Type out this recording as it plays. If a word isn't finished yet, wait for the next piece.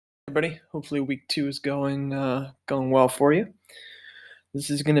Everybody. Hopefully, week 2 is going well for you. This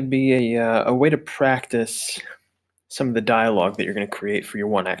is going to be a way to practice some of the dialogue that you're going to create for your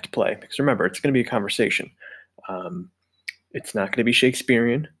one act play. Because remember, it's going to be a conversation. Um, it's not going to be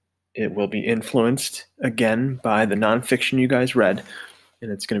Shakespearean. It will be influenced again by the nonfiction you guys read, and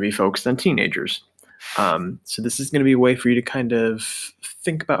it's going to be focused on teenagers. So this is going to be a way for you to kind of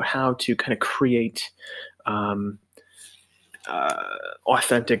think about how to kind of create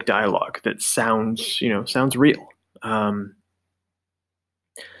authentic dialogue that sounds real.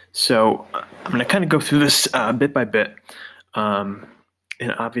 So I'm going to kind of go through this bit by bit. And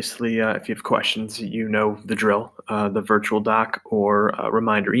obviously, if you have questions, you know the drill, the virtual doc or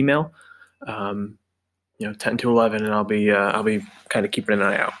reminder email, 10 to 11, and I'll be kind of keeping an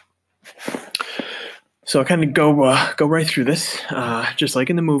eye out. So I'll kind of go right through this. Just like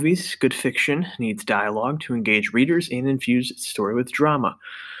in the movies, good fiction needs dialogue to engage readers and infuse its story with drama.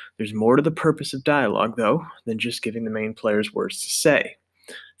 There's more to the purpose of dialogue, though, than just giving the main players words to say.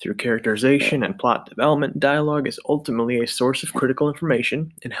 Through characterization and plot development, dialogue is ultimately a source of critical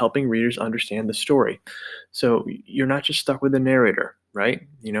information in helping readers understand the story. So you're not just stuck with the narrator, right?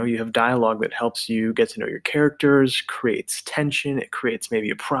 You have dialogue that helps you get to know your characters, creates tension, it creates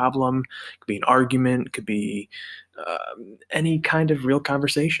maybe a problem, it could be an argument, it could be any kind of real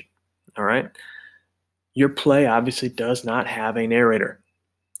conversation, all right? Your play obviously does not have a narrator.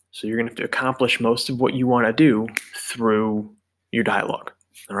 So you're going to have to accomplish most of what you want to do through your dialogue.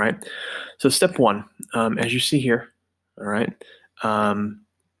 All right. So step one, as you see here, all right,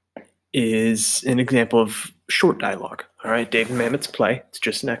 is an example of short dialogue. All right. David Mamet's play. It's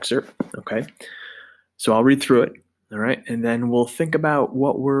just an excerpt. Okay. So I'll read through it. All right. And then we'll think about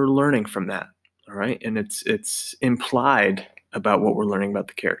what we're learning from that. All right. And it's implied about what we're learning about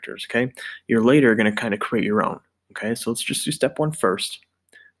the characters. Okay. You're later going to kind of create your own. Okay. So let's just do step one first.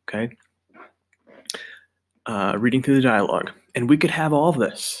 Okay. Reading through the dialogue. And we could have all of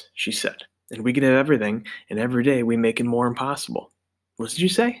this, she said. And we could have everything, and every day we make it more impossible. What did you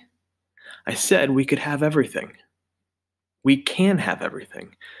say? I said we could have everything. We can have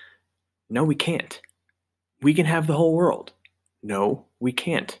everything. No, we can't. We can have the whole world. No, we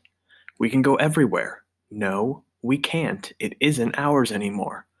can't. We can go everywhere. No, we can't. It isn't ours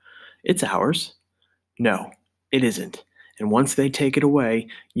anymore. It's ours. No, it isn't. And once they take it away,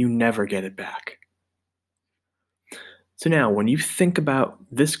 you never get it back. So now, when you think about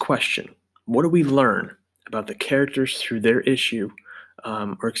this question, what do we learn about the characters through their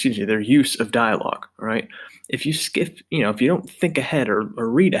their use of dialogue, all right? If you skip, if you don't think ahead or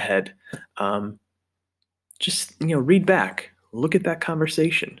read ahead, just, read back, look at that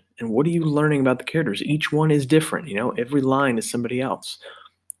conversation, and what are you learning about the characters? Each one is different, every line is somebody else.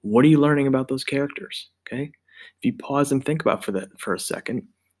 What are you learning about those characters, okay? If you pause and think about for a second,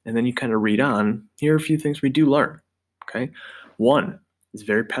 and then you kind of read on, here are a few things we do learn. Okay, one is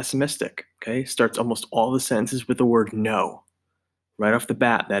very pessimistic. Okay, starts almost all the sentences with the word no. Right off the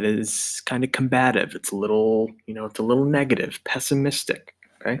bat, that is kind of combative. It's a little, it's a little negative, pessimistic.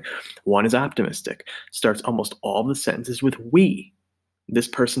 Okay, one is optimistic. Starts almost all the sentences with we. This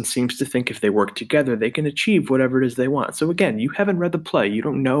person seems to think if they work together, they can achieve whatever it is they want. So again, you haven't read the play. You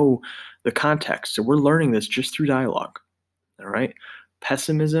don't know the context. So we're learning this just through dialogue. All right.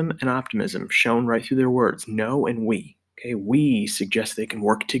 Pessimism and optimism shown right through their words, no and we. Okay, we suggest they can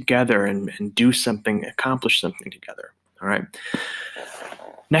work together and do something, accomplish something together. All right.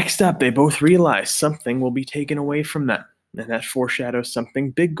 Next up, they both realize something will be taken away from them. And that foreshadows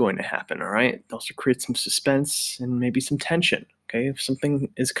something big going to happen. All right. It also creates some suspense and maybe some tension. Okay, if something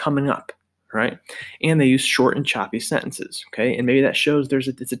is coming up. All right. And they use short and choppy sentences. Okay. And maybe that shows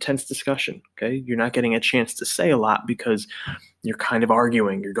it's a tense discussion. Okay. You're not getting a chance to say a lot because you're kind of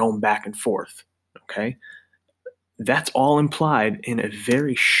arguing. You're going back and forth. Okay. That's all implied in a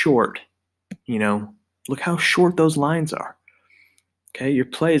very short, look how short those lines are. Okay. Your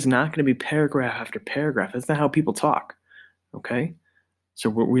play is not going to be paragraph after paragraph. That's not how people talk. Okay. So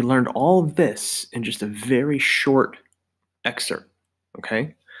we learned all of this in just a very short excerpt.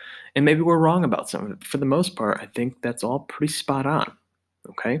 Okay. And maybe we're wrong about some of it. For the most part, I think that's all pretty spot on.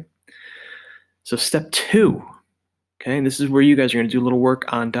 Okay. So step 2. Okay. And this is where you guys are going to do a little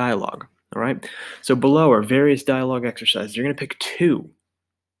work on dialogue. All right. So below are various dialogue exercises. You're going to pick 2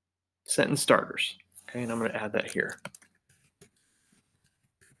 sentence starters. Okay. And I'm going to add that here.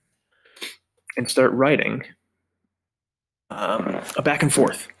 And start writing a back and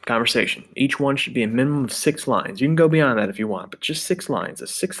forth conversation. Each one should be a minimum of 6 lines. You can go beyond that if you want, but just 6 lines, a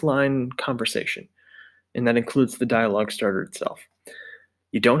 6-line conversation. And that includes the dialogue starter itself.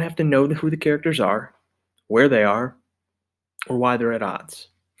 You don't have to know who the characters are, where they are, or why they're at odds.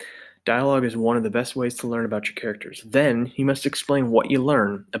 Dialogue is one of the best ways to learn about your characters. Then you must explain what you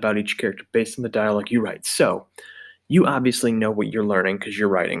learn about each character based on the dialogue you write. So you obviously know what you're learning because you're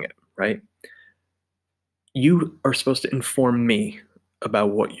writing it, right? You are supposed to inform me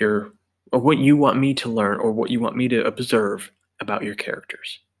about what you want me to learn or what you want me to observe about your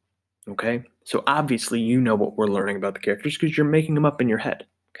characters. Okay? So obviously you know what we're learning about the characters because you're making them up in your head.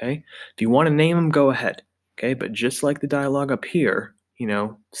 Okay? If you want to name them, go ahead. Okay? But just like the dialogue up here,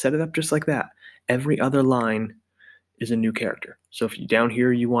 set it up just like that. Every other line is a new character. So if you down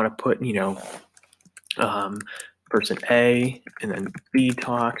here you want to put, um, person A, and then B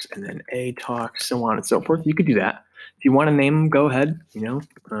talks, and then A talks, so on and so forth. You could do that. If you want to name them, go ahead.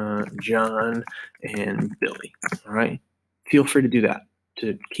 John and Billy. All right. Feel free to do that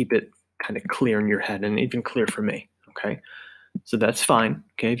to keep it kind of clear in your head and even clear for me. Okay. So that's fine.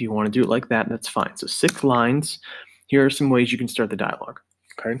 Okay. If you want to do it like that, that's fine. So 6 lines. Here are some ways you can start the dialogue.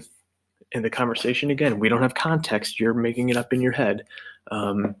 Okay. In the conversation, again, we don't have context. You're making it up in your head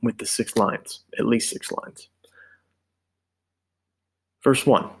with the 6 lines, at least 6 lines. Verse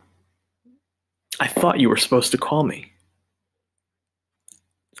 1. I thought you were supposed to call me.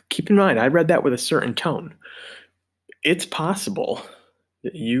 Keep in mind, I read that with a certain tone. It's possible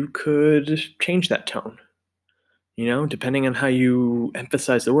that you could change that tone, depending on how you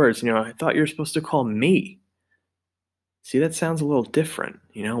emphasize the words. I thought you were supposed to call me. See, that sounds a little different.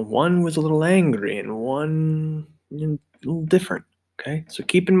 One was a little angry and one a little different. Okay, so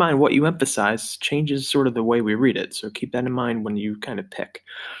keep in mind what you emphasize changes sort of the way we read it. So keep that in mind when you kind of pick.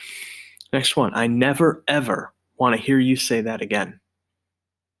 Next one, I never ever want to hear you say that again.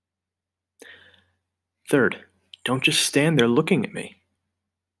 Third, don't just stand there looking at me.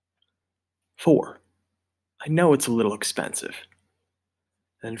 4, I know it's a little expensive.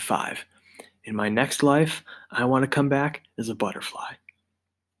 And 5, in my next life, I want to come back as a butterfly.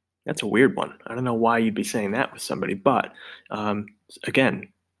 That's a weird one. I don't know why you'd be saying that with somebody, but again,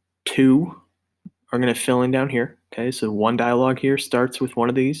 2 are going to fill in down here. Okay, so one dialogue here starts with one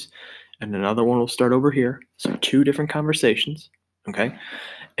of these, and another one will start over here. So 2 different conversations. Okay,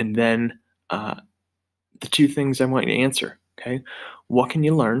 and then the 2 things I want you to answer. Okay, what can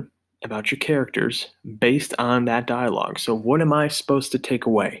you learn about your characters based on that dialogue? So what am I supposed to take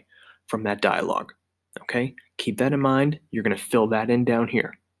away from that dialogue? Okay, keep that in mind. You're going to fill that in down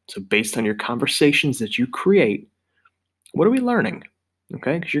here. So based on your conversations that you create, what are we learning?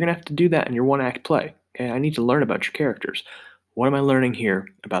 Okay, because you're going to have to do that in your 1-act play. Okay, I need to learn about your characters. What am I learning here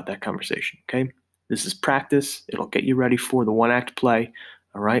about that conversation? Okay, this is practice. It'll get you ready for the 1-act play.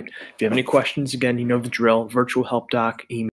 All right, if you have any questions, again, you know the drill. Virtual Help Doc, email.